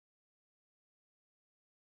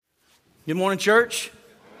Good morning, church.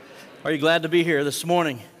 Are you glad to be here this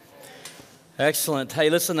morning? Excellent.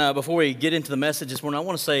 Hey, listen, before we get into the message this morning, I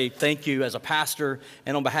want to say thank you as a pastor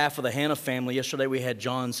and on behalf of the Hannah family. Yesterday we had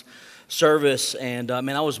John's service, and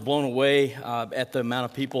man, I was blown away at the amount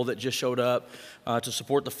of people that just showed up to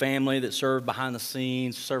support the family, that served behind the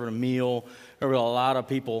scenes, serving a meal. There were a lot of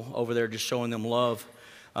people over there just showing them love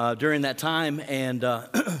during that time, and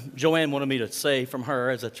Joanne wanted me to say from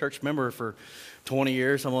her as a church member for 20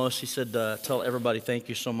 years almost, she said, tell everybody thank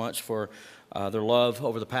you so much for their love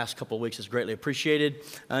over the past couple of weeks is greatly appreciated.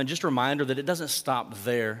 And just a reminder that it doesn't stop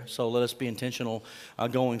there. So let us be intentional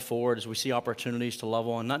going forward as we see opportunities to love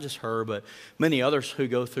on not just her, but many others who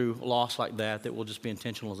go through loss like that we'll just be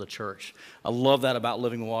intentional as a church. I love that about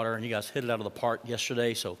Living Water, and you guys hit it out of the park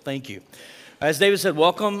yesterday, so thank you. As David said,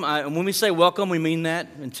 welcome. And when we say welcome, we mean that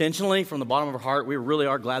intentionally from the bottom of our heart. We really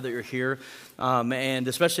are glad that you're here. And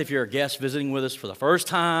especially if you're a guest visiting with us for the first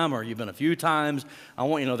time or you've been a few times, I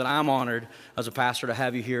want you to know that I'm honored as a pastor to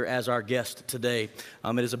have you here as our guest today.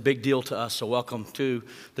 It is a big deal to us, so welcome to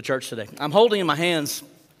the church today. I'm holding in my hands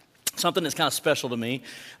something that's kind of special to me.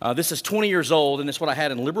 This is 20 years old, and it's what I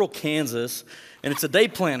had in Liberal, Kansas, and it's a day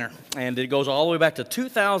planner, and it goes all the way back to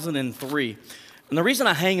 2003. And the reason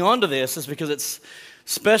I hang on to this is because it's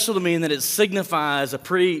special to me in that it signifies a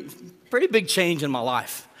pretty big change in my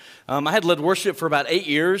life. I had led worship for about 8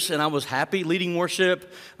 years, and I was happy leading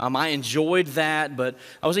worship. I enjoyed that, but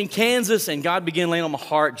I was in Kansas, and God began laying on my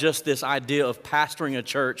heart just this idea of pastoring a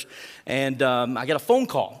church. And I got a phone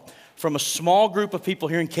call from a small group of people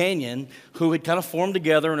here in Canyon who had kind of formed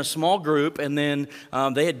together in a small group, and then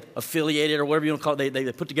they had affiliated, or whatever you want to call it.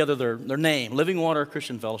 They put together their name, Living Water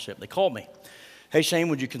Christian Fellowship. They called me. Hey, Shane,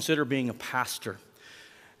 would you consider being a pastor?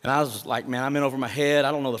 And I was like, man, I'm in over my head.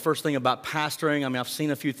 I don't know the first thing about pastoring. I mean, I've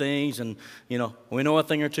seen a few things, and, we know a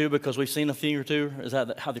thing or two because we've seen a thing or two. Is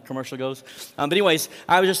that how the commercial goes? But anyways,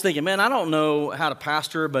 I was just thinking, man, I don't know how to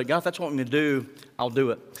pastor, but God, if that's what you want me to do, I'll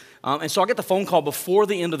do it. And so I get the phone call before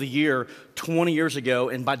the end of the year 20 years ago,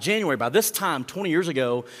 and by January, by this time, 20 years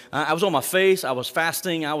ago, I was on my face, I was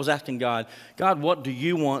fasting, I was asking God, what do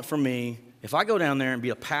you want from me? If I go down there and be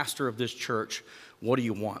a pastor of this church, what do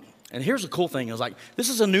you want? And here's the cool thing. It was like, this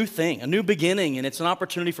is a new thing, a new beginning, and it's an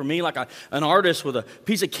opportunity for me, like an artist with a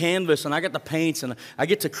piece of canvas, and I get the paints, and I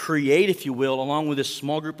get to create, if you will, along with this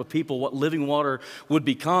small group of people, what Living Water would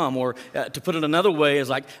become. Or to put it another way, is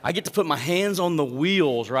like, I get to put my hands on the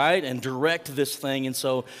wheels, right, and direct this thing. And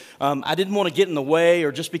so I didn't want to get in the way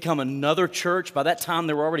or just become another church. By that time,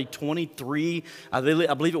 there were already 23, I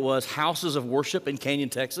believe it was, houses of worship in Canyon,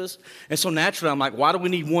 Texas. And so naturally, I'm like, why do we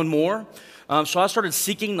need one more? So I started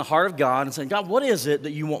seeking the heart of God and saying, God, what is it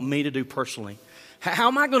that you want me to do personally? How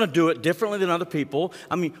am I going to do it differently than other people?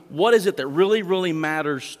 I mean, what is it that really, really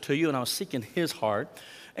matters to you? And I was seeking His heart.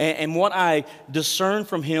 And what I discerned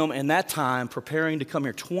from Him in that time, preparing to come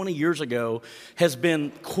here 20 years ago, has been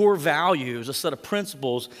core values, a set of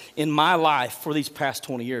principles in my life for these past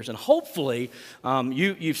 20 years. And hopefully,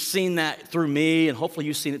 you've seen that through me, and hopefully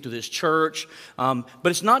you've seen it through this church. But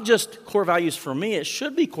it's not just core values for me. It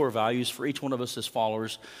should be core values for each one of us as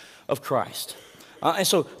followers of Christ. And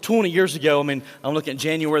so 20 years ago, I'm looking at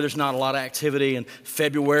January, there's not a lot of activity, and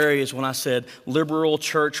February is when I said Liberal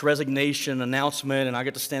Church resignation announcement, and I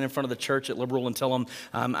get to stand in front of the church at Liberal and tell them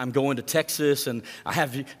I'm going to Texas, and I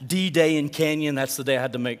have D-Day in Canyon. That's the day I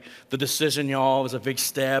had to make the decision, y'all. It was a big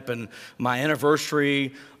step, and my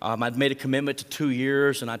anniversary, I'd made a commitment to 2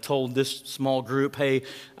 years, and I told this small group, hey,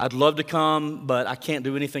 I'd love to come, but I can't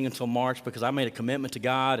do anything until March because I made a commitment to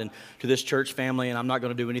God and to this church family, and I'm not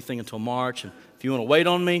going to do anything until March. And if you want to wait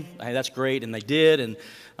on me, hey, that's great. And they did. And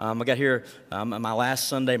I got here my last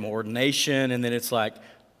Sunday, my ordination, and then it's like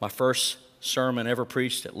my first sermon ever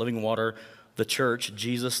preached at Living Water, the church,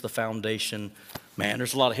 Jesus, the foundation. Man,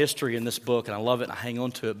 there's a lot of history in this book, and I love it, and I hang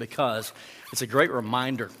on to it because it's a great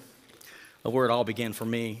reminder of where it all began for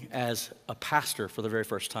me as a pastor for the very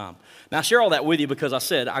first time. Now, I share all that with you because I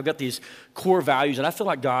said I've got these core values that I feel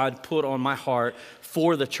like God put on my heart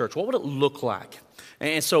for the church. What would it look like?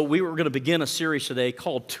 And so we were going to begin a series today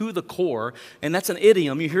called To the Core, and that's an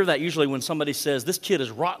idiom. You hear that usually when somebody says, this kid is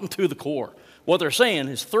rotten to the core. What they're saying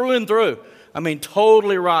is through and through.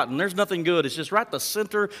 Totally rotten. There's nothing good. It's just right at the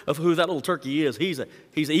center of who that little turkey is. He's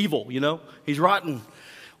evil, He's rotten.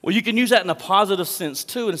 Well, you can use that in a positive sense,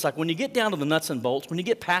 too. And it's like when you get down to the nuts and bolts, when you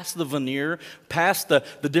get past the veneer, past the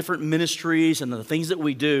different ministries and the things that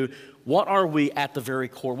we do, what are we at the very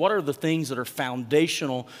core? What are the things that are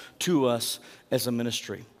foundational to us as a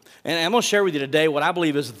ministry? And I'm going to share with you today what I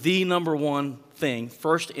believe is the number one thing,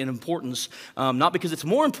 first in importance, not because it's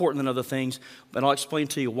more important than other things, but I'll explain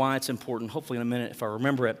to you why it's important, hopefully in a minute if I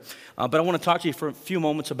remember it. But I want to talk to you for a few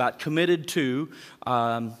moments about committed to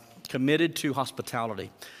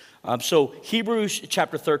hospitality. So Hebrews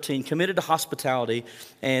chapter 13, committed to hospitality,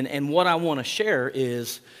 and what I want to share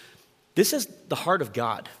is this is the heart of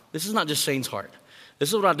God. This is not just Shane's heart. This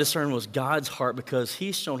is what I discerned was God's heart because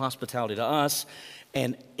he's shown hospitality to us.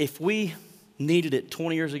 And if we needed it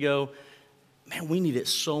 20 years ago, man, we need it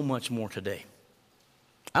so much more today.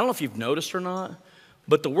 I don't know if you've noticed or not,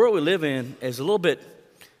 but the world we live in is a little bit,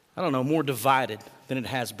 more divided than it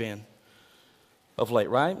has been of late,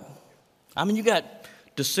 right? I mean, you got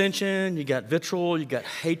dissension, you got vitriol, you got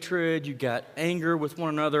hatred, you got anger with one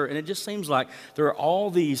another, and it just seems like there are all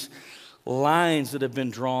these lines that have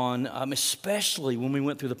been drawn, especially when we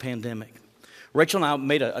went through the pandemic. Rachel and I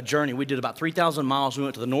made a journey. We did about 3,000 miles. We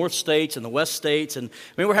went to the North States and the West States, and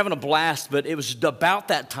we were having a blast, but it was about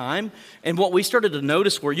that time. And what we started to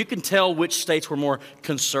notice were you can tell which states were more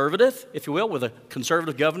conservative, if you will, with a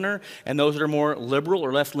conservative governor, and those that are more liberal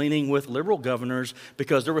or left-leaning with liberal governors,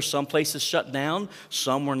 because there were some places shut down,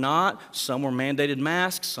 some were not, some were mandated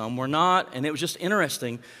masks, some were not, and it was just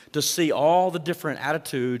interesting to see all the different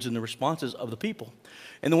attitudes and the responses of the people.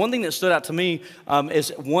 And the one thing that stood out to me is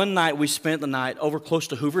one night we spent the night over close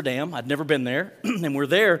to Hoover Dam. I'd never been there, and we're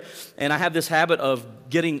there, and I have this habit of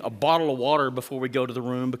getting a bottle of water before we go to the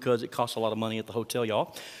room because it costs a lot of money at the hotel,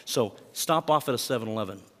 y'all. So stop off at a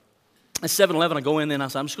 7-Eleven. At 7-Eleven, I go in there, and I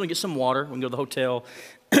say, I'm just going to get some water. We can go to the hotel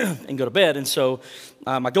and go to bed. And so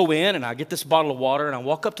I go in, and I get this bottle of water, and I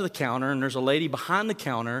walk up to the counter, and there's a lady behind the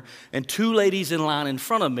counter and two ladies in line in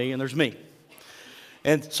front of me, and there's me.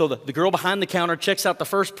 And so the girl behind the counter checks out the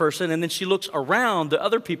first person, and then she looks around the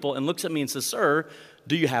other people and looks at me and says, "Sir,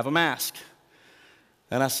 do you have a mask?"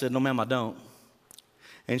 And I said, "No, ma'am, I don't."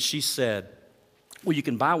 And she said, "Well, you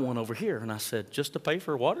can buy one over here." And I said, "Just to pay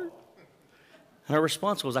for water?" And her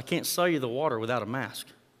response was, "I can't sell you the water without a mask."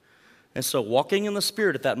 And so walking in the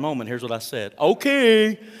Spirit at that moment, here's what I said.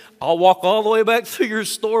 "Okay, I'll walk all the way back through your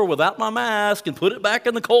store without my mask and put it back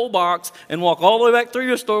in the cold box and walk all the way back through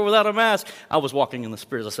your store without a mask." I was walking in the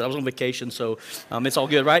Spirit. As I said, I was on vacation, so it's all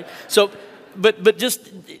good, right? So, but just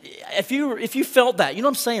if you felt that, you know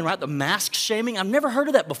what I'm saying, right? The mask shaming, I've never heard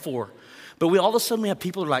of that before. But all of a sudden we have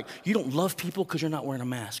people that are like, you don't love people because you're not wearing a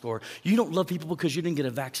mask, or you don't love people because you didn't get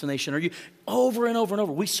a vaccination, or you over and over and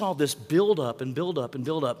over. We saw this build up and build up and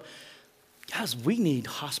build up. Guys, we need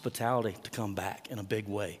hospitality to come back in a big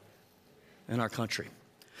way in our country.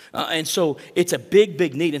 And so it's a big,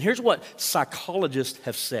 big need. And here's what psychologists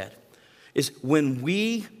have said, is when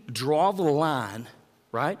we draw the line,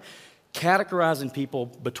 right, categorizing people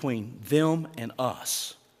between them and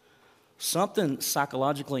us, something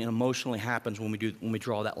psychologically and emotionally happens when we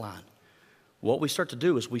draw that line. What we start to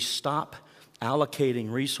do is we stop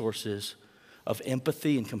allocating resources of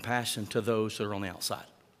empathy and compassion to those that are on the outside,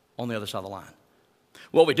 on the other side of the line.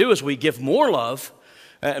 What we do is we give more love,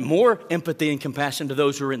 more empathy and compassion to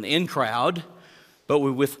those who are in the in crowd, but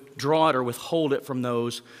we withdraw it or withhold it from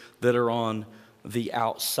those that are on the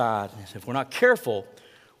outside. If we're not careful,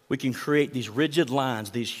 we can create these rigid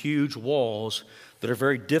lines, these huge walls that are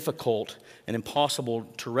very difficult and impossible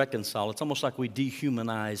to reconcile. It's almost like we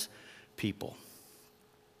dehumanize people.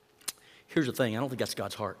 Here's the thing, I don't think that's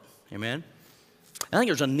God's heart. Amen? I think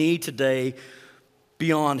there's a need today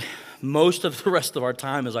beyond most of the rest of our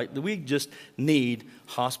time is like we just need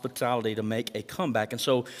hospitality to make a comeback. And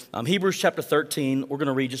so Hebrews chapter 13, we're going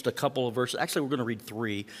to read just a couple of verses. Actually, we're going to read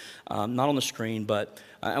 3, not on the screen, but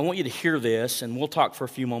I want you to hear this, and we'll talk for a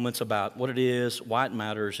few moments about what it is, why it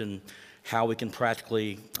matters, and how we can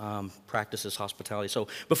practically practice this hospitality. So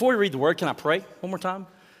before we read the word, can I pray one more time?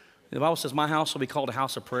 The Bible says, my house will be called a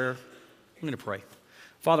house of prayer. I'm going to pray.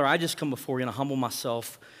 Father, I just come before you and I humble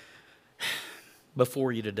myself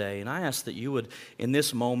before you today. And I ask that you would, in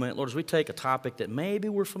this moment, Lord, as we take a topic that maybe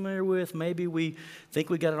we're familiar with, maybe we think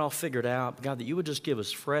we got it all figured out, God, that you would just give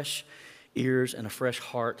us fresh ears and a fresh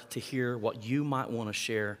heart to hear what you might want to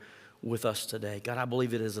share with us today. God, I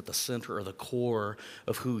believe it is at the center or the core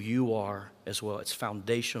of who you are as well. It's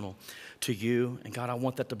foundational to you. And God, I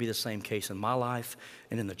want that to be the same case in my life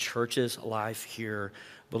and in the church's life here,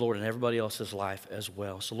 but Lord, in everybody else's life as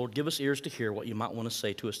well. So Lord, give us ears to hear what you might want to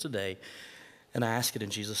say to us today. And I ask it in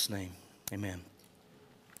Jesus' name. Amen.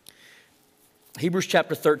 Hebrews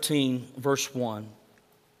chapter 13, verse 1.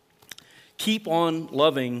 Keep on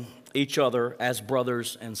loving each other as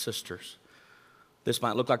brothers and sisters. This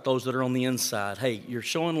might look like those that are on the inside. Hey, you're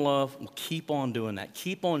showing love. Well, keep on doing that.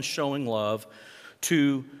 Keep on showing love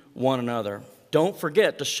to one another. don't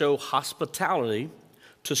forget to show hospitality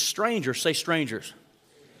to strangers. Say strangers.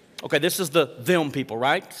 Okay, this is the them people,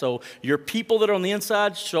 right? So your people that are on the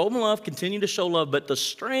inside, show them love, continue to show love. But the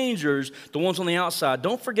strangers, the ones on the outside,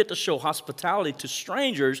 don't forget to show hospitality to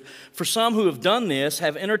strangers. For some who have done this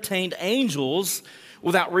have entertained angels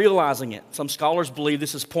without realizing it. Some scholars believe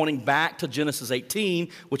this is pointing back to Genesis 18,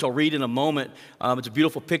 which I'll read in a moment. It's a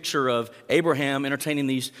beautiful picture of Abraham entertaining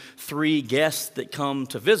these 3 guests that come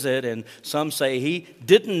to visit, and some say he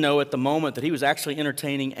didn't know at the moment that he was actually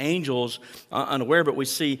entertaining angels unaware, but we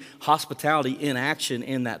see hospitality in action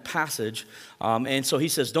in that passage. And so he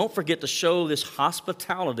says, don't forget to show this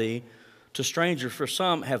hospitality to strangers, for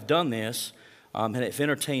some have done this and have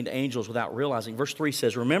entertained angels without realizing. Verse 3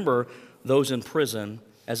 says, remember those in prison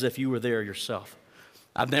as if you were there yourself.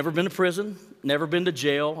 I've never been to prison, never been to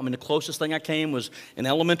jail. I mean, the closest thing I came was in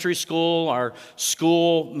elementary school. Our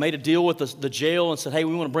school made a deal with the jail and said, hey,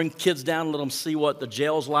 we want to bring kids down and let them see what the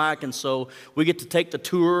jail's like. And so we get to take the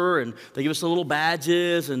tour, and they give us the little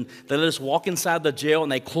badges, and they let us walk inside the jail,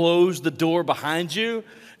 and they close the door behind you.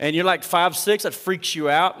 And you're like 5, 6, that freaks you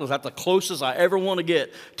out. That's the closest I ever want to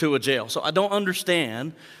get to a jail. So I don't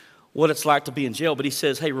understand what it's like to be in jail. But he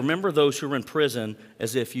says, hey, remember those who are in prison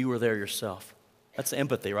as if you were there yourself. That's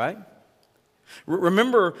empathy, right?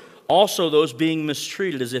 Remember also those being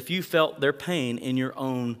mistreated as if you felt their pain in your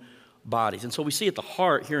own bodies. And so we see at the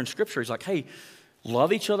heart here in Scripture, he's like, hey,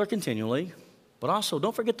 love each other continually, but also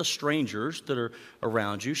don't forget the strangers that are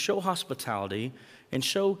around you. Show hospitality and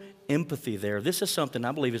show empathy there. This is something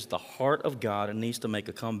I believe is the heart of God and needs to make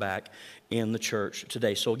a comeback in the church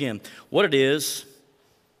today. So again, what it is,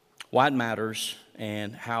 why it matters,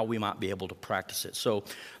 and how we might be able to practice it. So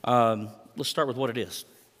let's start with what it is.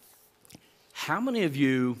 How many of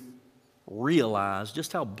you realize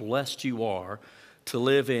just how blessed you are to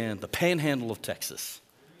live in the panhandle of Texas?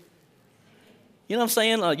 You know what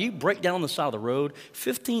I'm saying? You break down on the side of the road,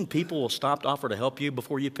 15 people will stop to offer to help you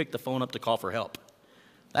before you pick the phone up to call for help.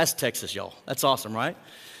 That's Texas, y'all. That's awesome, right?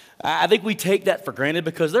 I think we take that for granted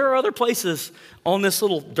because there are other places on this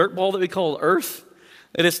little dirt ball that we call Earth.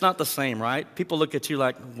 And it's not the same, right? People look at you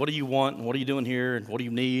like, what do you want, and what are you doing here, and what do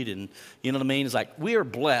you need, and you know what I mean? It's like, we are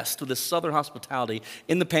blessed with this southern hospitality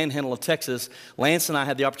in the panhandle of Texas. Lance and I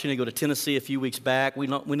had the opportunity to go to Tennessee a few weeks back. We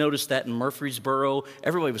noticed that in Murfreesboro.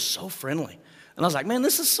 Everybody was so friendly. And I was like, man,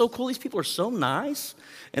 this is so cool. These people are so nice.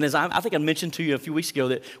 And as I think I mentioned to you a few weeks ago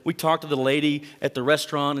that we talked to the lady at the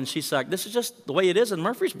restaurant, and she's like, this is just the way it is in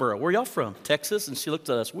Murfreesboro. Where are y'all from? Texas? And she looked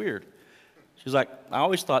at us weird. She's like, I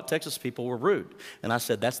always thought Texas people were rude. And I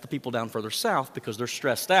said, that's the people down further south because they're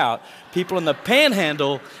stressed out. People in the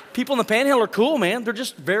panhandle are cool, man. They're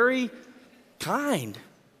just very kind.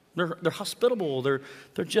 They're hospitable. They're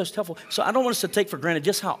just helpful. So I don't want us to take for granted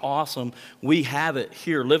just how awesome we have it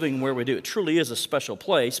here living where we do. It truly is a special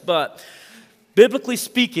place. But biblically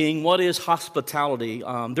speaking, what is hospitality?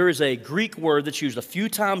 There is a Greek word that's used a few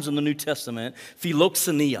times in the New Testament,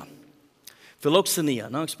 philoxenia. Philoxenia. I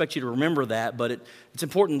don't expect you to remember that, but it's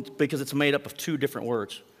important because it's made up of 2 different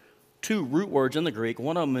words. 2 root words in the Greek.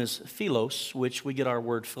 One of them is philos, which we get our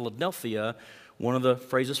word Philadelphia, one of the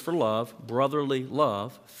phrases for love, brotherly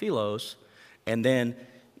love, philos, and then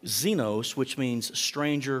xenos, which means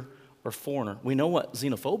stranger or foreigner. We know what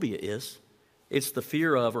xenophobia is. It's the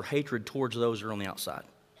fear of or hatred towards those who are on the outside,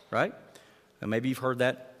 right? And maybe you've heard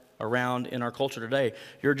that around in our culture today.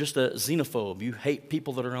 You're just a xenophobe. You hate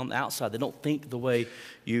people that are on the outside. They don't think the way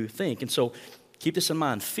you think. And so keep this in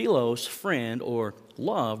mind. Philos, friend, or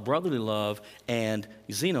love, brotherly love, and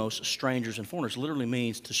xenos, strangers and foreigners, literally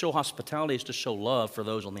means to show hospitality is to show love for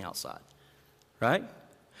those on the outside, right?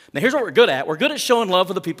 Now here's what we're good at. We're good at showing love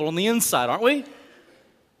for the people on the inside, aren't we?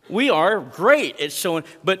 We are great at showing,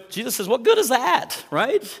 but Jesus says, what good is that,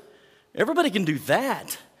 right? Everybody can do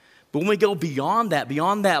that. But when we go beyond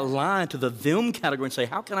that line to the them category and say,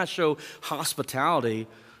 how can I show hospitality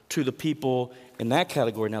to the people in that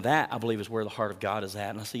category? Now that, I believe, is where the heart of God is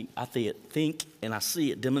at. And I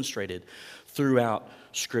see it demonstrated throughout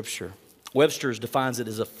Scripture. Webster's defines it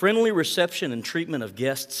as a friendly reception and treatment of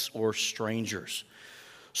guests or strangers.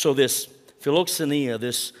 So this philoxenia,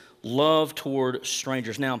 this love toward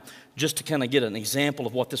strangers. Now, just to kind of get an example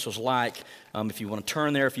of what this was like, if you want to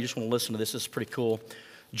turn there, if you just want to listen to this, this is pretty cool.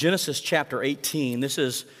 Genesis chapter 18, this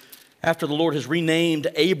is after the Lord has renamed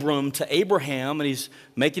Abram to Abraham, and he's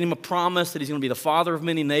making him a promise that he's going to be the father of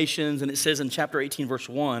many nations. And it says in chapter 18, verse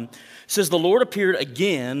 1, it says, the Lord appeared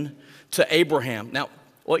again to Abraham. Now,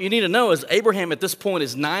 what you need to know is Abraham at this point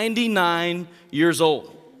is 99 years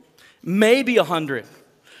old, maybe 100.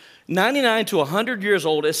 99 to 100 years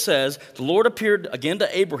old, it says, the Lord appeared again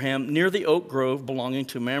to Abraham near the oak grove belonging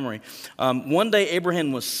to Mamre. One day,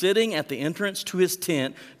 Abraham was sitting at the entrance to his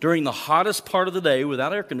tent during the hottest part of the day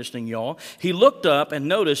without air conditioning, y'all. He looked up and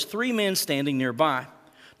noticed 3 men standing nearby.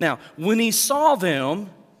 Now, when he saw them,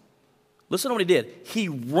 listen to what he did. He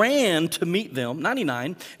ran to meet them,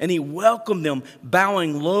 99, and he welcomed them,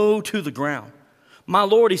 bowing low to the ground. My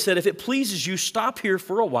Lord, he said, if it pleases you, stop here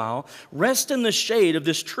for a while, rest in the shade of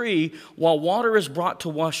this tree while water is brought to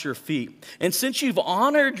wash your feet. And since you've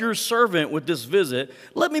honored your servant with this visit,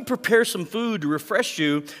 let me prepare some food to refresh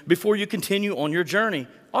you before you continue on your journey.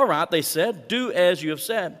 All right, they said, do as you have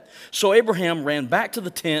said. So Abraham ran back to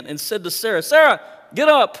the tent and said to Sarah, Sarah, get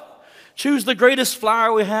up, choose the greatest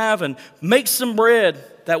flour we have and make some bread.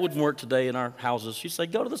 That wouldn't work today in our houses. She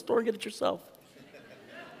said, go to the store and get it yourself.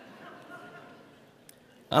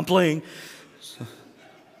 I'm playing.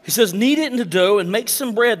 He says, knead it into dough and make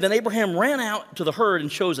some bread. Then Abraham ran out to the herd and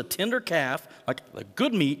chose a tender calf, like a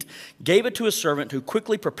good meat, gave it to his servant who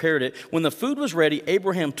quickly prepared it. When the food was ready,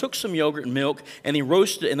 Abraham took some yogurt and milk and he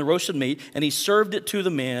roasted the roasted meat and he served it to the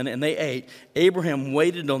men and they ate. Abraham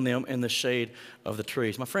waited on them in the shade of the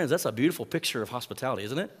trees. My friends, that's a beautiful picture of hospitality,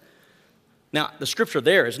 isn't it? Now, the scripture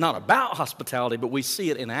there is not about hospitality, but we see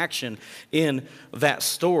it in action in that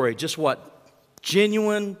story. Just what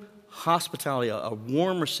genuine hospitality, a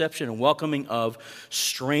warm reception and welcoming of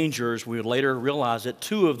strangers. We would later realize that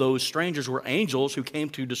 2 of those strangers were angels who came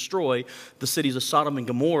to destroy the cities of Sodom and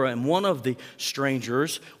Gomorrah. And one of the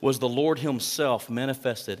strangers was the Lord himself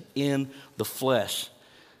manifested in the flesh.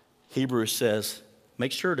 Hebrews says,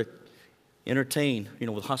 make sure to entertain,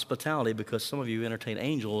 with hospitality because some of you entertain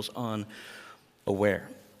angels unaware.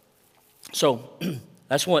 So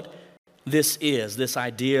that's what this is, this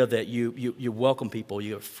idea that you welcome people,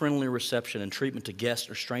 you have friendly reception and treatment to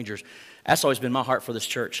guests or strangers. That's always been my heart for this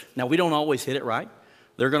church. Now, we don't always hit it right.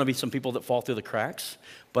 There are going to be some people that fall through the cracks,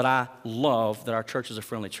 but I love that our church is a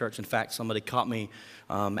friendly church. In fact, somebody caught me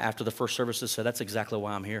after the first service and said, that's exactly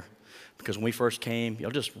why I'm here. Because when we first came,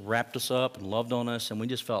 y'all just wrapped us up and loved on us, and we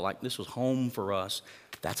just felt like this was home for us.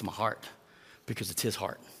 That's my heart, because it's his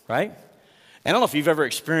heart, right? And I don't know if you've ever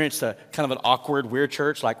experienced a kind of an awkward, weird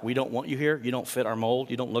church, like we don't want you here, you don't fit our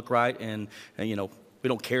mold, you don't look right, and we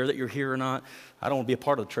don't care that you're here or not. I don't want to be a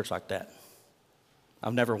part of a church like that.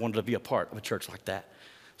 I've never wanted to be a part of a church like that.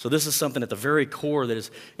 So this is something at the very core that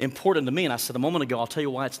is important to me. And I said a moment ago, I'll tell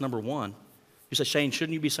you why it's number one. You say, Shane,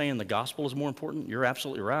 shouldn't you be saying the gospel is more important? You're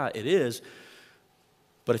absolutely right, it is.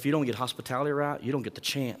 But if you don't get hospitality right, you don't get the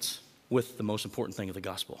chance with the most important thing of the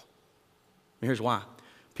gospel. And here's why.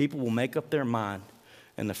 People will make up their mind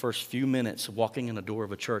in the first few minutes of walking in the door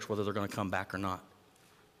of a church whether they're going to come back or not.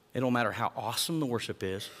 It don't matter how awesome the worship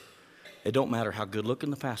is. It don't matter how good looking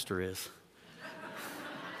the pastor is.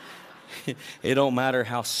 It don't matter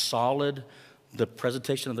how solid the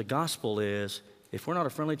presentation of the gospel is. If we're not a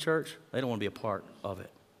friendly church, they don't want to be a part of it.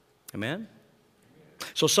 Amen?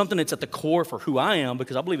 So something that's at the core for who I am,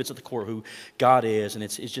 because I believe it's at the core of who God is, and it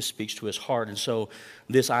just speaks to his heart. And so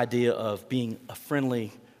this idea of being a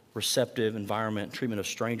friendly, receptive environment, treatment of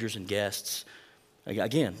strangers and guests,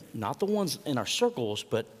 again, not the ones in our circles,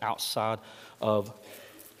 but outside of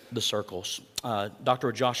the circles.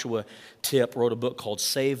 Dr. Joshua Tipp wrote a book called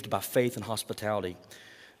Saved by Faith and Hospitality.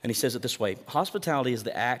 And he says it this way: hospitality is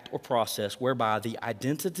the act or process whereby the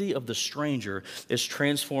identity of the stranger is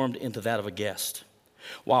transformed into that of a guest.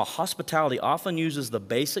 While hospitality often uses the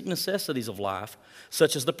basic necessities of life,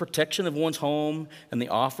 such as the protection of one's home and the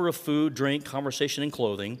offer of food, drink, conversation, and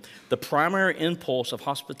clothing, the primary impulse of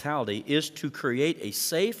hospitality is to create a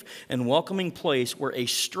safe and welcoming place where a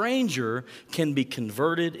stranger can be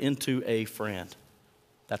converted into a friend.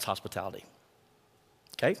 That's hospitality.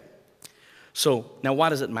 Okay? So, now why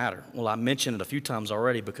does it matter? Well, I mentioned it a few times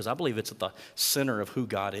already because I believe it's at the center of who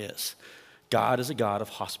God is. God is a God of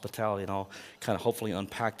hospitality, and I'll kind of hopefully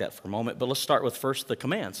unpack that for a moment. But let's start with first the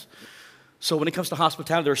commands. So when it comes to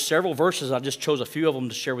hospitality, there are several verses. I just chose a few of them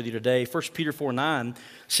to share with you today. 1 Peter 4:9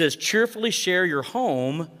 says, cheerfully share your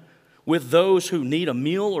home with those who need a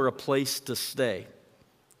meal or a place to stay.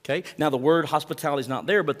 Okay? Now the word hospitality is not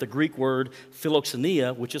there, but the Greek word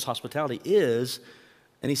philoxenia, which is hospitality, is.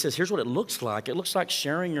 And he says, here's what it looks like. It looks like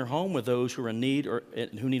sharing your home with those who are in need or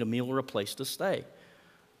who need a meal or a place to stay.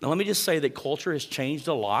 Now, let me just say that culture has changed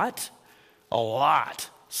a lot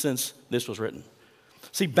since this was written.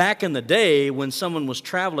 See, back in the day when someone was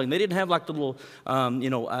traveling, they didn't have like the little,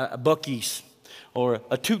 Buc-ee's or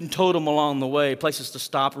a Toot and Totem along the way, places to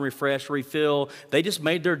stop and refresh, refill. They just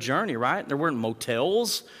made their journey, right? There weren't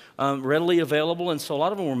motels readily available, and so a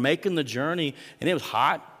lot of them were making the journey, and it was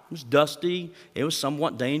hot. It was dusty. It was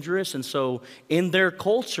somewhat dangerous. And so in their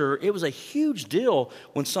culture, it was a huge deal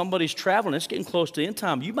when somebody's traveling. It's getting close to end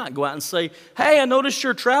time. You might go out and say, hey, I noticed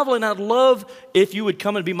you're traveling. I'd love if you would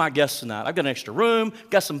come and be my guest tonight. I've got an extra room,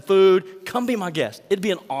 got some food. Come be my guest. It'd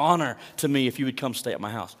be an honor to me if you would come stay at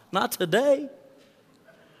my house. Not today.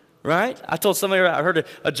 Right? I told somebody, I heard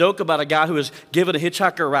a joke about a guy who was giving a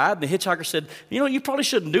hitchhiker a ride, and the hitchhiker said, you probably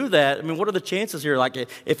shouldn't do that. I mean, what are the chances here? Like,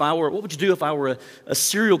 what would you do if I were a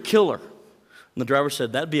serial killer? And the driver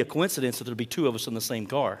said, that'd be a coincidence that there'd be two of us in the same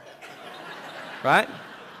car. Right?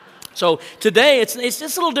 So today, it's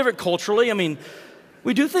just a little different culturally. I mean,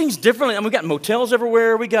 we do things differently. And we've got motels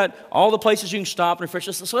everywhere. We got all the places you can stop and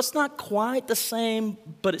refresh. So it's not quite the same,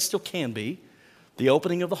 but it still can be. The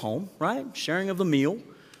opening of the home, right? Sharing of the meal.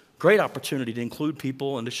 Great opportunity to include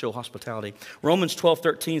people and to show hospitality. Romans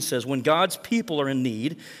 12:13 says, when God's people are in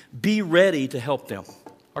need, be ready to help them.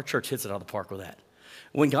 Our church hits it out of the park with that.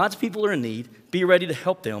 When God's people are in need, be ready to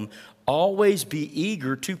help them. Always be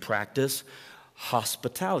eager to practice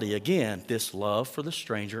hospitality. Again, this love for the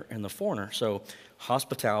stranger and the foreigner. So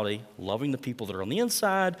hospitality, loving the people that are on the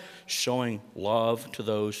inside, showing love to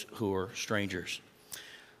those who are strangers.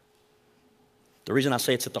 The reason I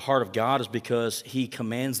say it's at the heart of God is because he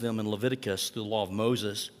commands them in Leviticus through the law of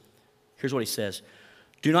Moses. Here's what he says.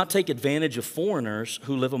 Do not take advantage of foreigners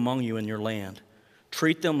who live among you in your land.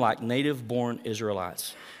 Treat them like native-born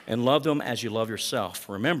Israelites and love them as you love yourself.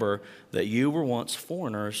 Remember that you were once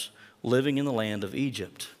foreigners living in the land of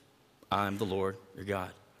Egypt. I'm the Lord your God.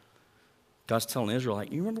 God's telling Israel,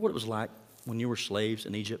 like, you remember what it was like when you were slaves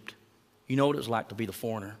in Egypt? You know what it was like to be the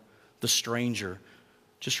foreigner, the stranger.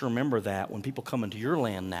 Just remember that when people come into your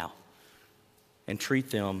land now and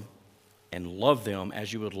treat them and love them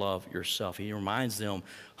as you would love yourself. He reminds them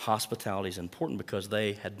hospitality is important because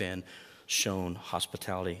they had been shown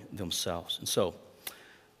hospitality themselves. And so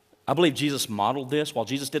I believe Jesus modeled this. While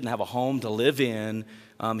Jesus didn't have a home to live in,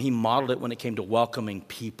 he modeled it when it came to welcoming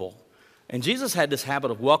people. And Jesus had this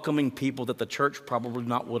habit of welcoming people that the church probably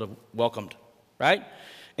not would have welcomed, right?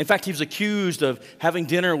 In fact, he was accused of having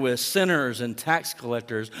dinner with sinners and tax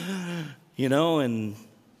collectors, and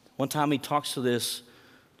one time he talks to this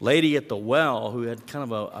lady at the well who had kind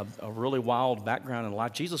of a really wild background in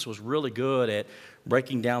life. Jesus was really good at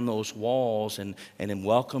breaking down those walls and in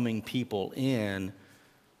welcoming people in,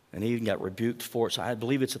 and he even got rebuked for it. So I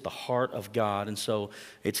believe it's at the heart of God, and so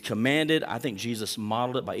it's commanded. I think Jesus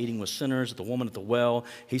modeled it by eating with sinners. The woman at the well,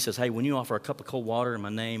 he says, hey, when you offer a cup of cold water in my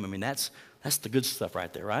name, I mean, that's the good stuff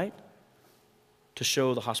right there, right? To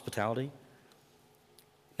show the hospitality.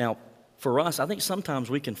 Now, for us, I think sometimes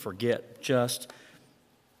we can forget just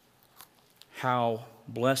how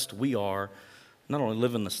blessed we are, not only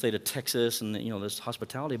live in the state of Texas and this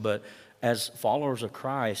hospitality, but as followers of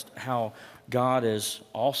Christ, how God has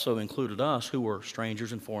also included us who were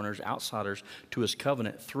strangers and foreigners, outsiders to his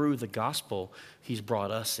covenant through the gospel he's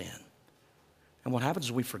brought us in. And what happens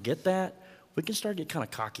is we forget that, we can start to get kind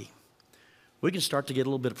of cocky. We can start to get a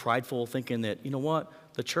little bit prideful, thinking that,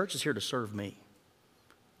 the church is here to serve me.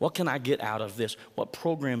 What can I get out of this? What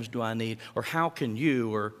programs do I need? Or how can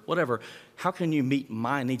you, or whatever, how can you meet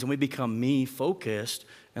my needs? And we become me-focused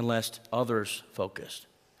and less others-focused.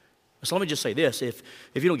 So let me just say this. If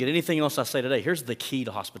you don't get anything else I say today, here's the key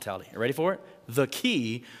to hospitality. You ready for it? The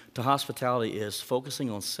key to hospitality is focusing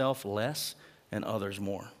on self less and others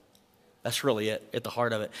more. That's really it, at the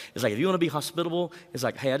heart of it. It's like if you want to be hospitable, it's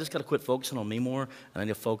like, hey, I just got to quit focusing on me more, and I need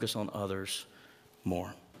to focus on others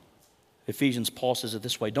more. Ephesians, Paul says it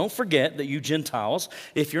this way, don't forget that you Gentiles,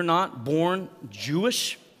 if you're not born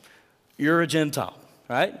Jewish, you're a Gentile,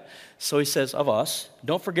 right? So he says of us,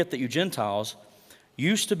 don't forget that you Gentiles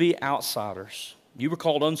used to be outsiders. You were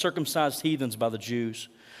called uncircumcised heathens by the Jews,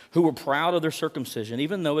 who were proud of their circumcision,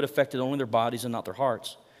 even though it affected only their bodies and not their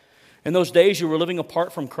hearts. In those days, you were living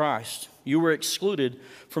apart from Christ. You were excluded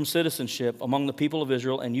from citizenship among the people of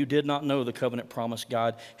Israel, and you did not know the covenant promise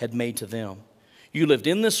God had made to them. You lived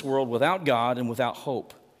in this world without God and without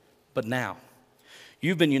hope. But now,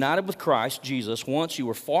 you've been united with Christ Jesus. Once you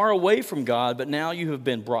were far away from God, but now you have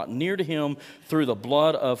been brought near to him through the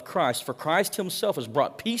blood of Christ. For Christ himself has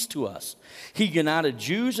brought peace to us. He united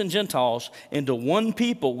Jews and Gentiles into one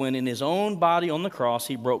people when in his own body on the cross,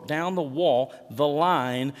 he broke down the wall, the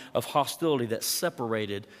line of hostility that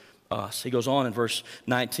separated us. He goes on in verse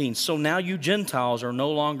 19. So now you Gentiles are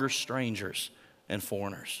no longer strangers and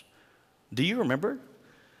foreigners. Do you remember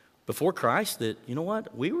before Christ that,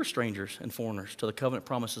 we were strangers and foreigners to the covenant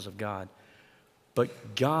promises of God.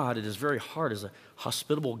 But God, at his very heart, is a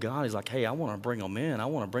hospitable God. He's like, hey, I want to bring them in. I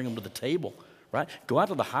want to bring them to the table, right? Go out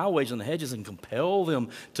to the highways and the hedges and compel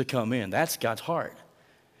them to come in. That's God's heart.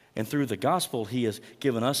 And through the gospel, he has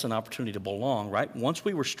given us an opportunity to belong, right? Once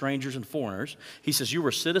we were strangers and foreigners, he says, you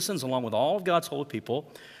were citizens along with all of God's holy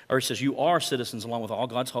people. Or he says, you are citizens along with all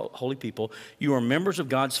God's holy people. You are members of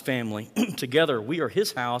God's family. Together, we are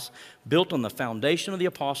his house, built on the foundation of the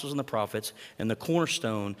apostles and the prophets, and the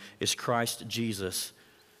cornerstone is Christ Jesus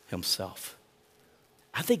himself.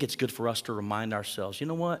 I think it's good for us to remind ourselves, you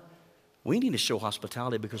know what? We need to show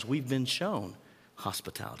hospitality because we've been shown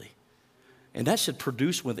hospitality. And that should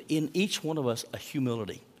produce within each one of us a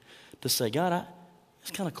humility to say, God,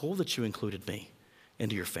 it's kind of cool that you included me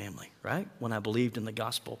into your family, right? When I believed in the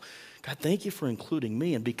gospel. God, thank you for including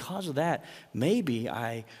me. And because of that, maybe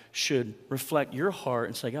I should reflect your heart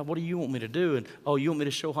and say, God, what do you want me to do? And, oh, you want me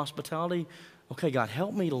to show hospitality? Okay, God,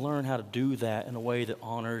 help me to learn how to do that in a way that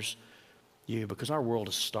honors you, because our world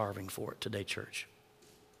is starving for it today, church.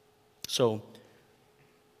 So,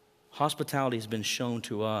 hospitality has been shown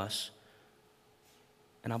to us.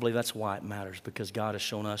 And I believe that's why it matters, because God has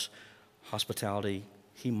shown us hospitality.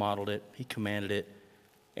 He modeled it. He commanded it.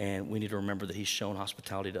 And we need to remember that he's shown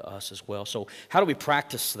hospitality to us as well. So how do we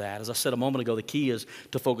practice that? As I said a moment ago, the key is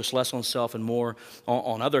to focus less on self and more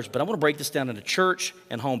on others. But I want to break this down into church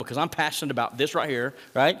and home, because I'm passionate about this right here,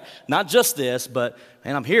 right? Not just this, but,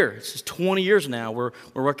 man, I'm here. It's just 20 years now. We're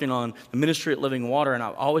working on the ministry at Living Water, and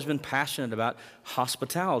I've always been passionate about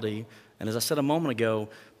hospitality. And as I said a moment ago,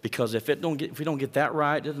 because if we don't get that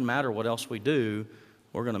right, it doesn't matter what else we do,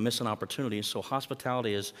 we're going to miss an opportunity. And so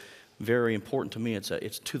hospitality is very important to me.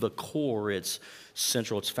 It's to the core. It's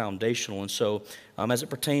central. It's foundational. And so as it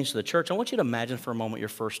pertains to the church, I want you to imagine for a moment your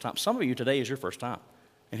first time. Some of you today is your first time.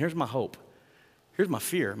 And here's my hope. Here's my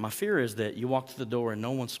fear. My fear is that you walked through the door and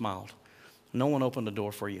no one smiled. No one opened the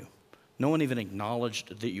door for you. No one even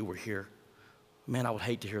acknowledged that you were here. Man, I would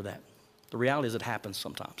hate to hear that. The reality is it happens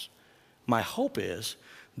sometimes. My hope is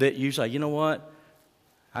that you say, you know what?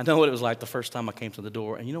 I know what it was like the first time I came to the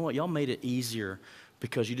door. And you know what? Y'all made it easier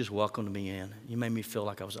because you just welcomed me in. You made me feel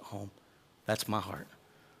like I was at home. That's my heart.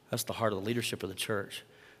 That's the heart of the leadership of the church.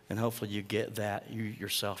 And hopefully you get that you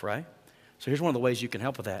yourself, right? So here's one of the ways you can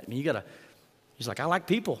help with that. I mean, he's like, I like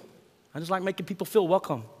people. I just like making people feel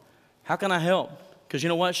welcome. How can I help? Because you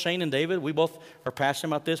know what? Shane and David, we both are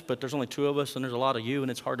passionate about this, but there's only two of us and there's a lot of you, and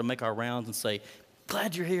it's hard to make our rounds and say,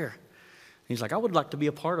 glad you're here. He's like, I would like to be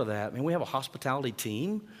a part of that. I mean, we have a hospitality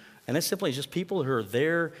team, and it's simply just people who are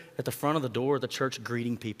there at the front of the door of the church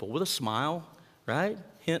greeting people with a smile, right?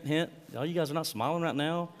 Hint, hint. Oh, you guys are not smiling right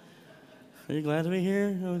now? Are you glad to be here?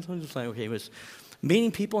 I'm just like, okay, it was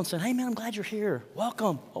meeting people and saying, hey, man, I'm glad you're here.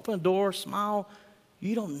 Welcome. Open the door, smile.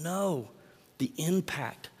 You don't know the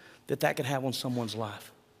impact that could have on someone's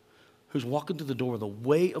life who's walking through the door with the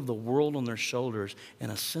weight of the world on their shoulders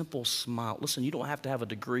and a simple smile. Listen, you don't have to have a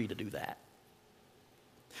degree to do that.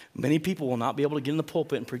 Many people will not be able to get in the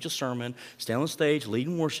pulpit and preach a sermon, stand on the stage, lead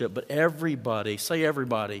in worship, but everybody, say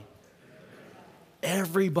everybody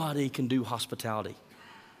can do hospitality,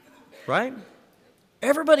 right?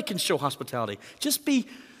 Everybody can show hospitality. Just be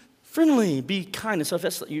friendly, be kind. And so if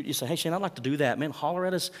that's, you say, hey, Shane, I'd like to do that. Man, holler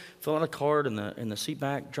at us, fill out a card in the seat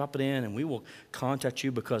back, drop it in, and we will contact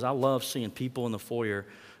you, because I love seeing people in the foyer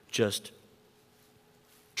just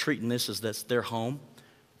treating this as that's their home.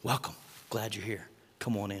 Welcome. Glad you're here.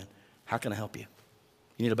 Come on in. How can I help you?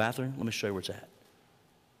 You need a bathroom? Let me show you where it's at.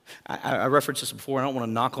 I referenced this before. I don't want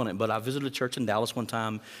to knock on it, but I visited a church in Dallas one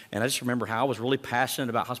time, and I just remember how I was really passionate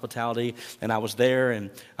about hospitality, and I was there, and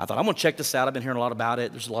I thought, I'm going to check this out. I've been hearing a lot about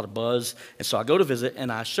it. There's a lot of buzz. And so I go to visit,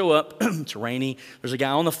 and I show up. It's rainy. There's a guy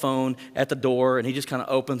on the phone at the door, and he just kind of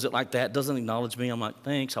opens it like that, doesn't acknowledge me. I'm like,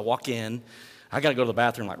 thanks. I walk in. I got to go to the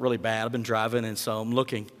bathroom like really bad. I've been driving, and so I'm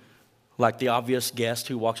looking like the obvious guest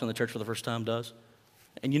who walks in the church for the first time does.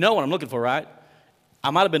 And you know what I'm looking for, right?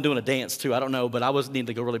 I might have been doing a dance too, I don't know, but I was needing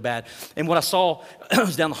to go really bad. And what I saw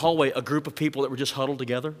was down the hallway, a group of people that were just huddled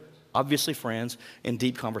together, obviously friends, in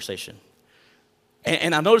deep conversation.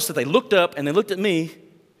 And I noticed that they looked up and they looked at me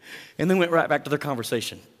and then went right back to their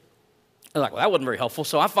conversation. I was like, well, that wasn't very helpful.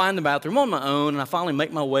 So I find the bathroom on my own, and I finally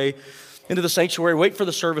make my way into the sanctuary, wait for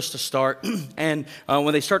the service to start. And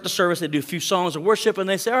when they start the service, they do a few songs of worship, and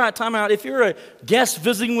they say, all right, time out. If you're a guest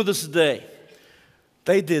visiting with us today,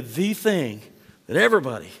 they did the thing that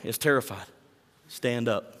everybody is terrified. Stand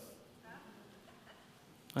up.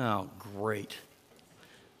 Oh, great.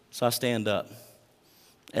 So I stand up.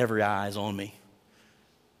 Every eye is on me.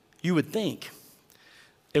 You would think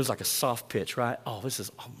it was like a soft pitch, right? Oh, this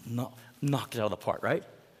is knocked it out of the park, right?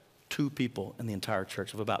 2 people in the entire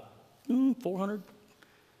church of about 400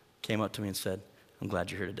 came up to me and said, I'm glad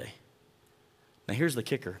you're here today. Now, here's the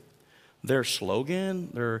kicker. Their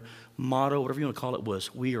slogan, their motto, whatever you want to call it,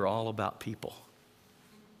 was, we are all about people.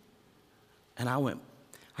 And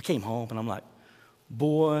I came home and I'm like,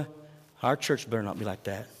 boy, our church better not be like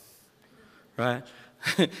that, right?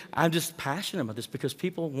 I'm just passionate about this because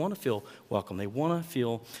people want to feel welcome. They want to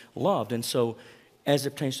feel loved. And so as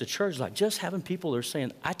it pertains to church, like just having people that are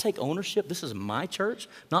saying, I take ownership. This is my church,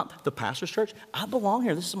 not the pastor's church. I belong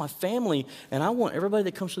here. This is my family. And I want everybody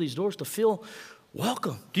that comes to these doors to feel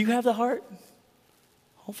welcome. Do you have the heart?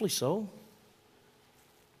 Hopefully so.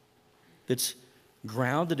 It's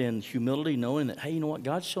grounded in humility, knowing that, hey, you know what?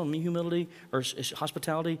 God's showing me humility or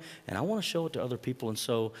hospitality, and I want to show it to other people. And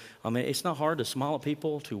so, I mean, it's not hard to smile at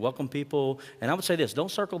people, to welcome people. And I would say this,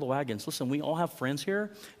 don't circle the wagons. Listen, we all have friends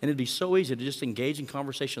here, and it'd be so easy to just engage in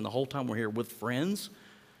conversation the whole time we're here with friends.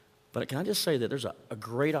 But can I just say that there's a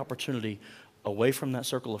great opportunity away from that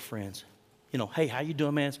circle of friends. You know, hey, how you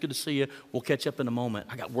doing, man? It's good to see you. We'll catch up in a moment.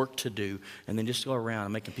 I got work to do. And then just go around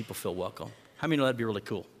and making people feel welcome. How many know that'd be really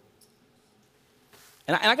cool?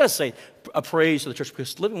 And I got to say, a praise to the church,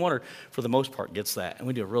 because Living Water, for the most part, gets that. And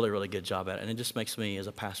we do a really, really good job at it. And it just makes me, as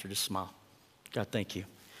a pastor, just smile. God, thank you.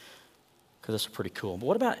 Because that's pretty cool. But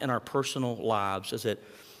what about in our personal lives as it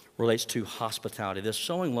relates to hospitality? This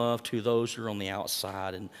showing love to those who are on the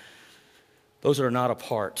outside and those that are not a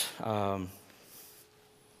part.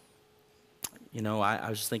 You know, I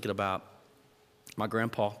was thinking about my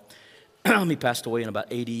grandpa. He passed away in about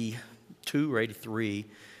 82 or 83.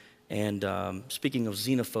 And speaking of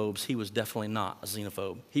xenophobes, he was definitely not a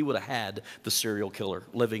xenophobe. He would have had the serial killer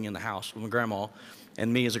living in the house with my grandma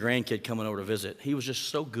and me as a grandkid coming over to visit. He was just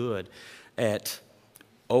so good at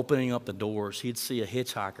opening up the doors. He'd see a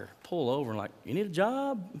hitchhiker, pull over and like, you need a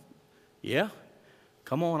job? Yeah.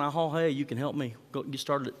 Come on, I'll haul hay. You can help me. Go get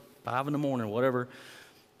started at 5 in the morning or whatever.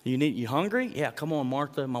 You hungry? Yeah, come on,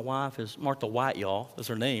 Martha. My wife is Martha White, y'all. That's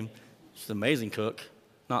her name. She's an amazing cook.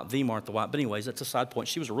 Not the Martha White, but anyways, that's a side point.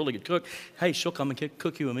 She was a really good cook. Hey, she'll come and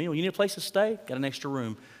cook you a meal. You need a place to stay? Got an extra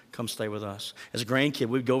room. Come stay with us. As a grandkid,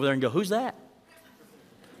 we'd go over there and go, who's that?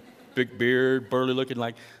 Big beard, burly looking,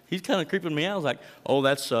 like, he's kind of creeping me out. I was like, oh,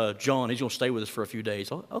 that's John. He's going to stay with us for a few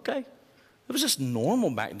days. Oh, okay. It was just normal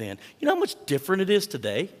back then. You know how much different it is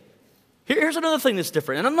today? Here's another thing that's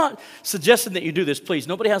different. And I'm not suggesting that you do this, please.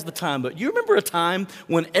 Nobody has the time. But you remember a time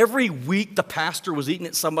when every week the pastor was eating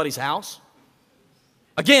at somebody's house?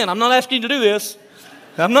 Again, I'm not asking you to do this.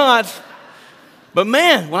 I'm not. But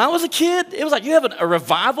man, when I was a kid, it was like you have a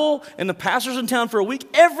revival and the pastor's in town for a week.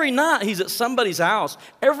 Every night he's at somebody's house.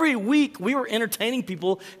 Every week we were entertaining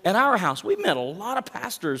people at our house. We met a lot of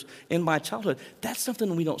pastors in my childhood. That's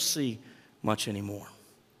something we don't see much anymore.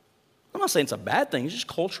 I'm not saying it's a bad thing. It's just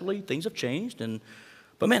culturally things have changed.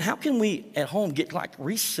 But man, how can we at home get like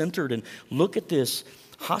recentered and look at this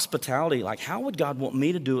hospitality? Like, how would God want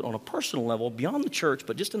me to do it on a personal level beyond the church,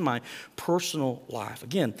 but just in my personal life?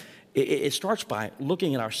 Again, it starts by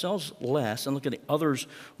looking at ourselves less and looking at others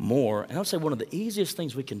more. And I would say one of the easiest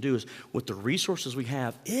things we can do is, with the resources we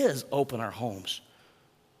have, is open our homes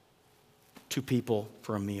to people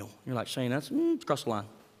for a meal. You're like, Shane, that's it's across the line.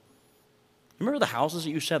 Remember the houses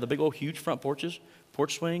that used to have the big old huge front porches,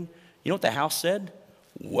 porch swing? You know what the house said?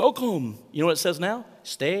 Welcome. You know what it says now?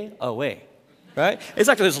 Stay away. Right? It's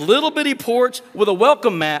like this little bitty porch with a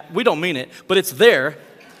welcome mat. We don't mean it, but it's there.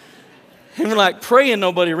 And we're like praying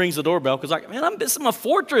nobody rings the doorbell because like, man, this is my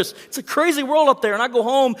fortress. It's a crazy world up there. And I go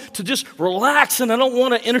home to just relax and I don't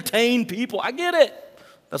want to entertain people. I get it.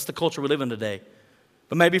 That's the culture we live in today.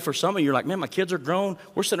 But maybe for some of you, you're like, man, my kids are grown.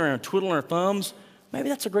 We're sitting around twiddling our thumbs. Maybe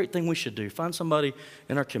that's a great thing we should do. Find somebody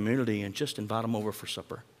in our community and just invite them over for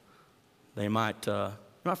supper. They might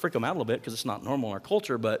freak them out a little bit because it's not normal in our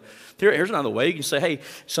culture, but here's another way. You can say, hey,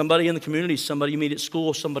 somebody in the community, somebody you meet at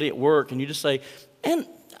school, somebody at work, and you just say, and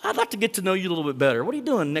I'd like to get to know you a little bit better. What are you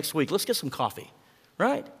doing next week? Let's get some coffee,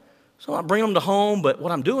 right? So I bring them to home, but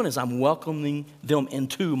what I'm doing is I'm welcoming them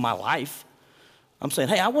into my life. I'm saying,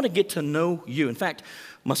 hey, I want to get to know you. In fact,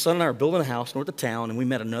 my son and I are building a house north of town, and we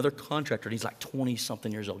met another contractor, and he's like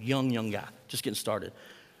 20-something years old, young guy, just getting started.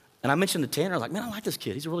 And I mentioned to Tanner, I was like, man, I like this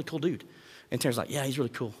kid. He's a really cool dude. And Tanner's like, yeah, he's really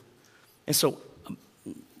cool. And so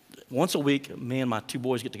once a week, me and my two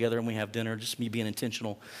boys get together, and we have dinner, just me being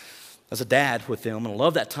intentional as a dad with them. And I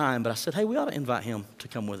love that time, but I said, hey, we ought to invite him to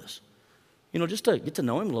come with us. You know, just to get to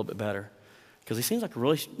know him a little bit better. Because he seems like a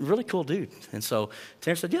really, really cool dude. And so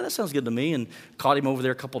Tanner said, yeah, that sounds good to me. And caught him over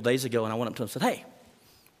there a couple of days ago, and I went up to him and said, hey,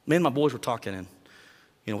 me and my boys were talking, and,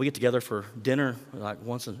 you know, we get together for dinner like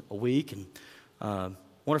once a week, and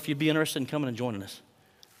wonder if you'd be interested in coming and joining us.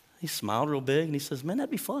 He smiled real big, and he says, man,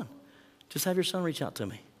 that'd be fun. Just have your son reach out to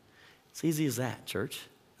me. It's easy as that, church.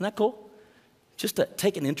 Isn't that cool? just to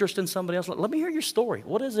take an interest in somebody else. Let me hear your story.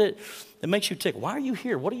 What is it that makes you tick? Why are you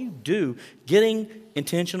here? What do you do? Getting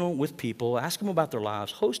intentional with people. Ask them about their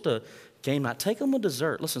lives. Host a game night. Take them a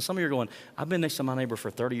dessert. Listen, some of you are going, I've been next to my neighbor for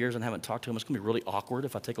 30 years and haven't talked to him. It's going to be really awkward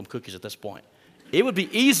if I take them cookies at this point. It would be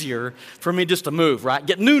easier for me just to move, right?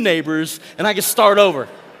 Get new neighbors and I can start over.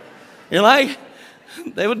 You're like,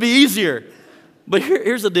 that would be easier. But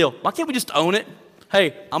here's the deal. Why can't we just own it?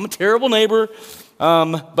 Hey, I'm a terrible neighbor.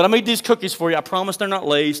 But I made these cookies for you. I promise they're not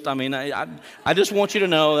laced. I mean, I just want you to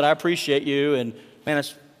know that I appreciate you. And, man, I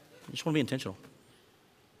just want to be intentional.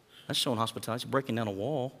 That's showing hospitality. It's breaking down a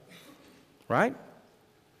wall, right?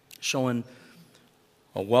 Showing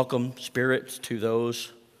a welcome spirit to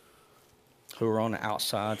those who are on the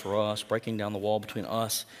outside for us, breaking down the wall between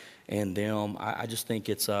us and them. I just think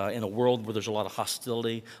it's in a world where there's a lot of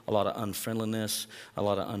hostility, a lot of unfriendliness, a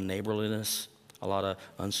lot of unneighborliness, a lot of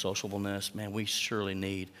unsociableness. Man, we surely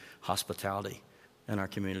need hospitality in our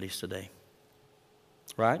communities today.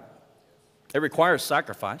 Right? It requires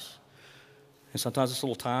sacrifice. And sometimes it's a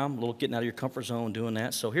little time, a little getting out of your comfort zone doing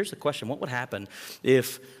that. So here's the question. What would happen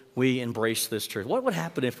if we embraced this truth? What would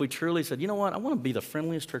happen if we truly said, you know what, I want to be the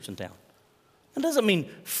friendliest church in town? That doesn't mean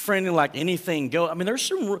friendly like anything go. I mean,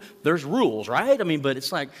 there's rules, right? I mean, but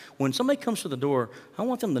it's like when somebody comes to the door, I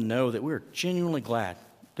want them to know that we're genuinely glad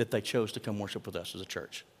that they chose to come worship with us as a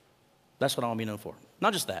church. That's what I want to be known for.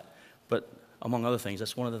 Not just that, but among other things,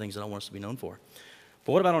 that's one of the things that I want us to be known for.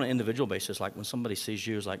 But what about on an individual basis? Like when somebody sees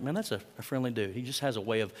you, it's like, man, that's a friendly dude. He just has a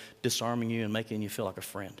way of disarming you and making you feel like a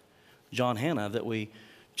friend. John Hanna, that we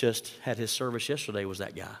just had his service yesterday, was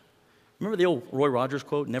that guy. Remember the old Roy Rogers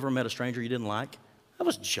quote, never met a stranger you didn't like? That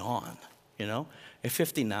was John, you know. At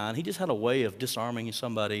 59, he just had a way of disarming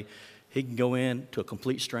somebody. He can go in to a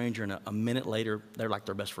complete stranger, and a minute later, they're like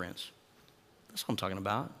their best friends. That's what I'm talking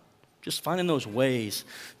about. Just finding those ways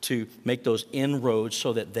to make those inroads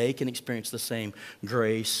so that they can experience the same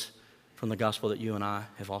grace from the gospel that you and I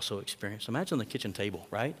have also experienced. Imagine the kitchen table,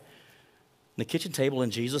 right? The kitchen table,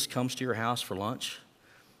 and Jesus comes to your house for lunch,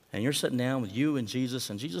 and you're sitting down with you and Jesus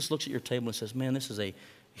looks at your table and says, man, this is a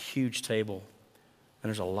huge table, and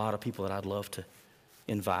there's a lot of people that I'd love to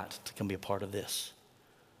invite to come be a part of this,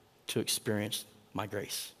 to experience my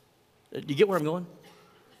grace. Do you get where I'm going?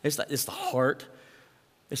 It's the heart.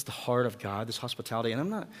 It's the heart of God, this hospitality.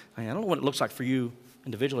 And I don't know what it looks like for you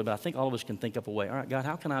individually, but I think all of us can think up a way. All right, God,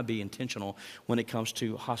 how can I be intentional when it comes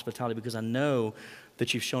to hospitality? Because I know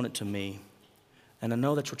that you've shown it to me. And I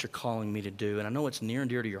know that's what you're calling me to do. And I know it's near and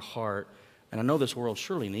dear to your heart. And I know this world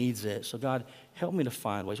surely needs it. So God, help me to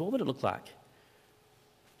find ways. What would it look like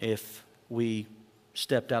if we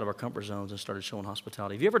stepped out of our comfort zones and started showing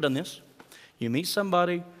hospitality? Have you ever done this? You meet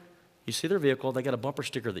somebody, you see their vehicle, they got a bumper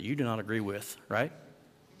sticker that you do not agree with, right?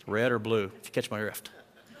 Red or blue, if you catch my drift.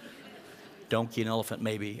 Donkey and elephant,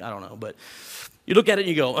 maybe, I don't know. But you look at it and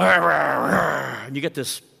you go, arr, arr, arr, and you get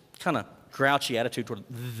this kind of grouchy attitude toward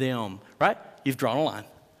them, right? You've drawn a line.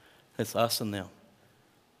 It's us and them.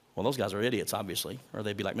 Well, those guys are idiots, obviously, or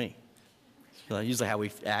they'd be like me. You know, usually how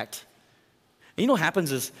we act. And you know what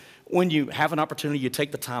happens is when you have an opportunity, you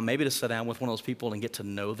take the time maybe to sit down with one of those people and get to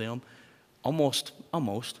know them. Almost.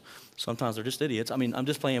 Sometimes they're just idiots. I mean, I'm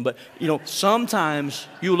just playing. But, you know, sometimes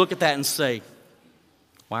you look at that and say,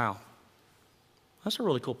 wow, that's a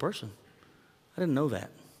really cool person. I didn't know that.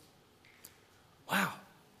 Wow.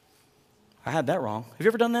 I had that wrong. Have you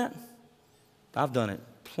ever done that? I've done it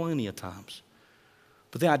plenty of times.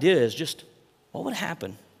 But the idea is just, what would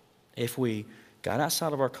happen if we got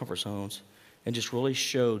outside of our comfort zones and just really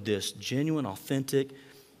showed this genuine, authentic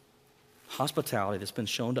hospitality that's been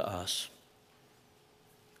shown to us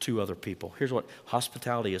to other people? Here's what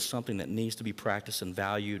hospitality is: something that needs to be practiced and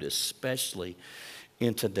valued, especially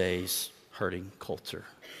in today's hurting culture.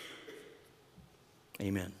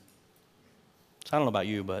 Amen. So I don't know about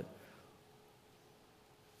you, but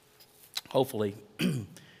hopefully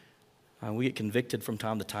we get convicted from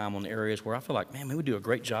time to time on areas where I feel like, man, we do a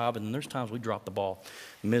great job, and then there's times we drop the ball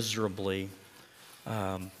miserably.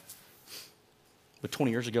 But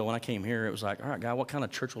 20 years ago when I came here, it was like, all right, God, what kind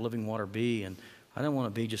of church will Living Water be? And I didn't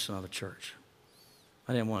want to be just another church.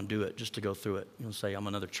 I didn't want to do it just to go through it. You know, say I'm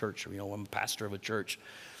another church, or, you know, I'm a pastor of a church.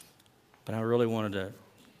 But I really wanted to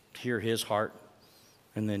hear his heart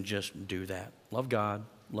and then just do that. Love God,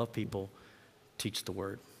 love people, teach the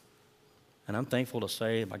word. And I'm thankful to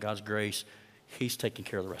say, by God's grace, he's taken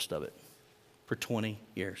care of the rest of it for 20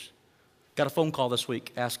 years. Got a phone call this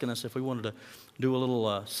week asking us if we wanted to do a little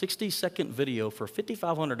 60-second video for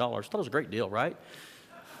 $5,500. Thought it was a great deal, right?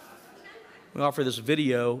 We offer this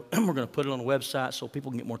video, and we're going to put it on the website so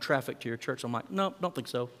people can get more traffic to your church. I'm like, no, don't think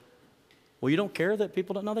so. Well, you don't care that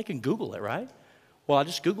people don't know? They can Google it, right? well, I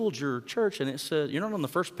just Googled your church and it said, you're not on the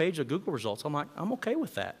first page of Google results. I'm like, I'm okay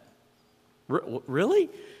with that. Really?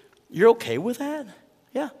 You're okay with that?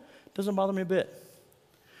 Yeah, doesn't bother me a bit.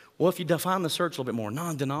 Well, if you define the search a little bit more,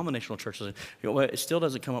 non-denominational churches, it still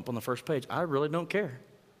doesn't come up on the first page. I really don't care.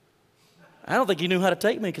 I don't think he knew how to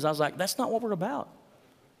take me because I was like, that's not what we're about.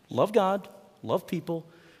 Love God, love people,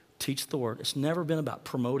 teach the word. It's never been about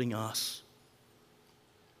promoting us.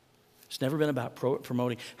 It's never been about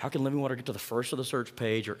promoting, how can Living Water get to the first of the search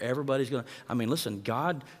page or everybody's going to, I mean, listen,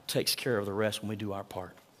 God takes care of the rest when we do our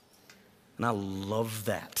part. And I love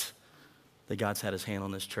that God's had his hand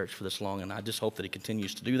on this church for this long, and I just hope that he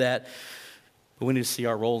continues to do that. But we need to see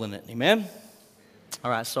our role in it. Amen?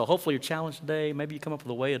 All right, so hopefully you're challenged today. Maybe you come up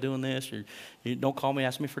with a way of doing this. You don't call me,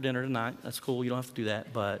 ask me for dinner tonight. That's cool. You don't have to do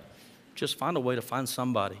that. But just find a way to find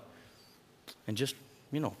somebody and just,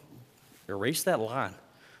 erase that line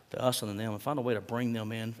to us and them and find a way to bring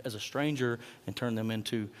them in as a stranger and turn them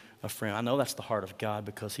into a friend. I know that's the heart of God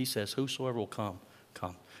because he says, whosoever will come,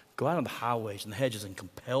 come. Go out on the highways and the hedges and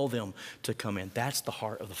compel them to come in. That's the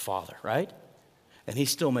heart of the Father, right? And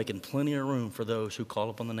he's still making plenty of room for those who call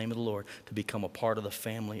upon the name of the Lord to become a part of the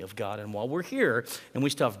family of God. And while we're here and we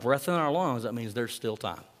still have breath in our lungs, that means there's still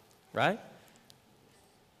time, right?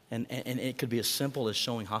 And it could be as simple as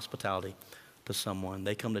showing hospitality to someone.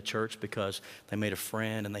 They come to church because they made a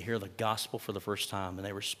friend and they hear the gospel for the first time and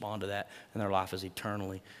they respond to that and their life is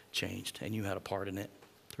eternally changed. And you had a part in it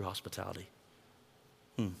through hospitality.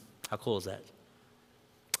 How cool is that?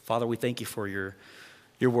 Father, we thank you for your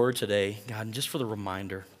word today, God, and just for the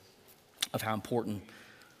reminder of how important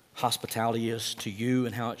hospitality is to you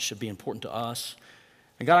and how it should be important to us.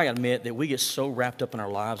 And God, I gotta admit that we get so wrapped up in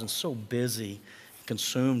our lives and so busy,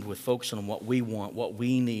 consumed with focusing on what we want, what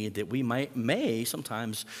we need, that we may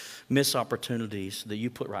sometimes miss opportunities that you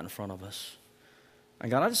put right in front of us. And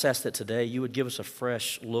God, I just ask that today you would give us a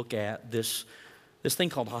fresh look at this thing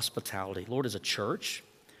called hospitality. Lord, as a church,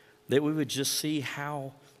 that we would just see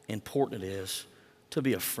how important it is to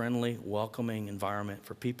be a friendly, welcoming environment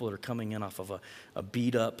for people that are coming in off of a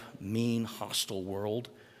beat-up, mean, hostile world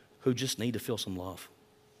who just need to feel some love.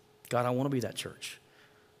 God, I want to be that church.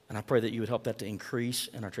 And I pray that you would help that to increase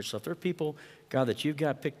in our church. So if there are people, God, that you've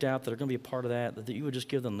got picked out that are going to be a part of that you would just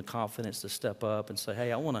give them the confidence to step up and say,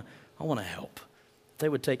 hey, I want to help. If they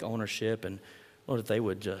would take ownership and, Lord, if they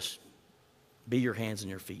would just be your hands and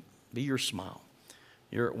your feet, be your smile,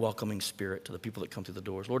 your welcoming spirit to the people that come through the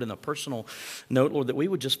doors. Lord, in a personal note, Lord, that we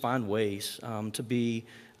would just find ways to be,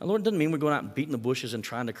 Lord, it doesn't mean we're going out and beating the bushes and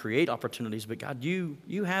trying to create opportunities, but God, you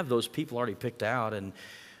have those people already picked out, and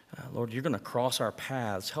Lord, you're going to cross our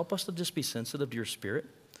paths. Help us to just be sensitive to your spirit,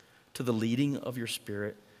 to the leading of your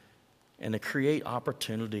spirit, and to create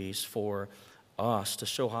opportunities for us to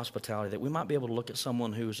show hospitality, that we might be able to look at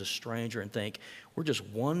someone who is a stranger and think, we're just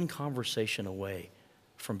one conversation away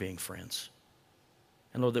from being friends.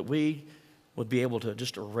 And Lord, that we would be able to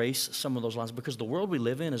just erase some of those lines, because the world we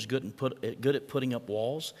live in is good at putting up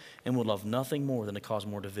walls and would love nothing more than to cause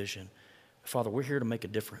more division. Father, we're here to make a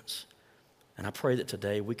difference. And I pray that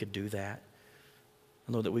today we could do that.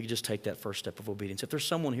 And Lord, that we could just take that first step of obedience. If there's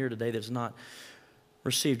someone here today that's not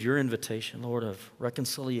received your invitation, Lord, of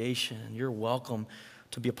reconciliation and your welcome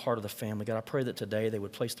to be a part of the family, God, I pray that today they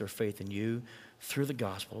would place their faith in you through the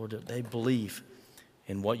gospel, Lord, that they believe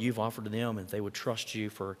in what you've offered to them and they would trust you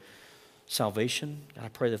for salvation. God, I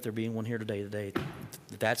pray that if there being one here today,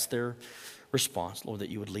 that's their response, Lord, that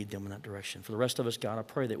you would lead them in that direction. For the rest of us, God, I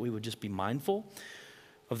pray that we would just be mindful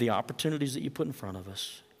of the opportunities that you put in front of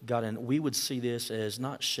us. God, and we would see this as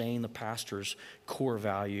not Shane, the pastor's core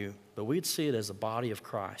value, but we'd see it as the body of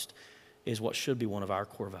Christ is what should be one of our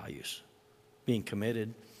core values, being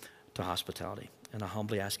committed to hospitality. And I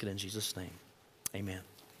humbly ask it in Jesus' name. Amen.